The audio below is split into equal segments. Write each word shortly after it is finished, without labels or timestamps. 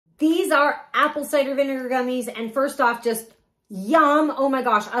These are apple cider vinegar gummies. And first off, just yum. Oh my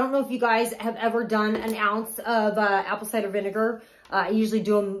gosh. I don't know if you guys have ever done an ounce of apple cider vinegar. I usually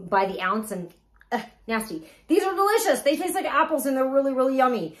do them by the ounce and nasty. These are delicious. They taste like apples and they're really, really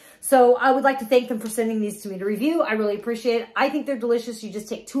yummy. So I would like to thank them for sending these to me to review. I really appreciate it. I think they're delicious. You just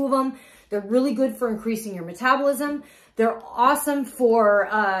take 2 of them. They're really good for increasing your metabolism. They're awesome for,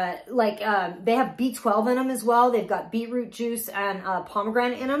 they have B12 in them as well. They've got beetroot juice and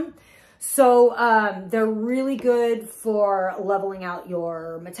pomegranate in them. So they're really good for leveling out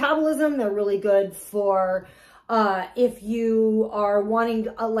your metabolism. They're really good for if you are wanting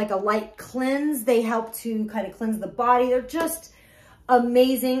like a light cleanse. They help to kind of cleanse the body. They're just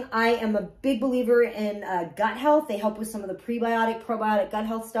amazing. I am a big believer in gut health. They help with some of the prebiotic, probiotic gut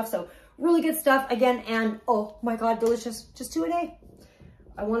health stuff. So really good stuff again. And oh my God, delicious. Just 2 a day.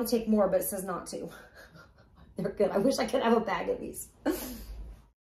 I want to take more, but it says not to. They're good. I wish I could have a bag of these.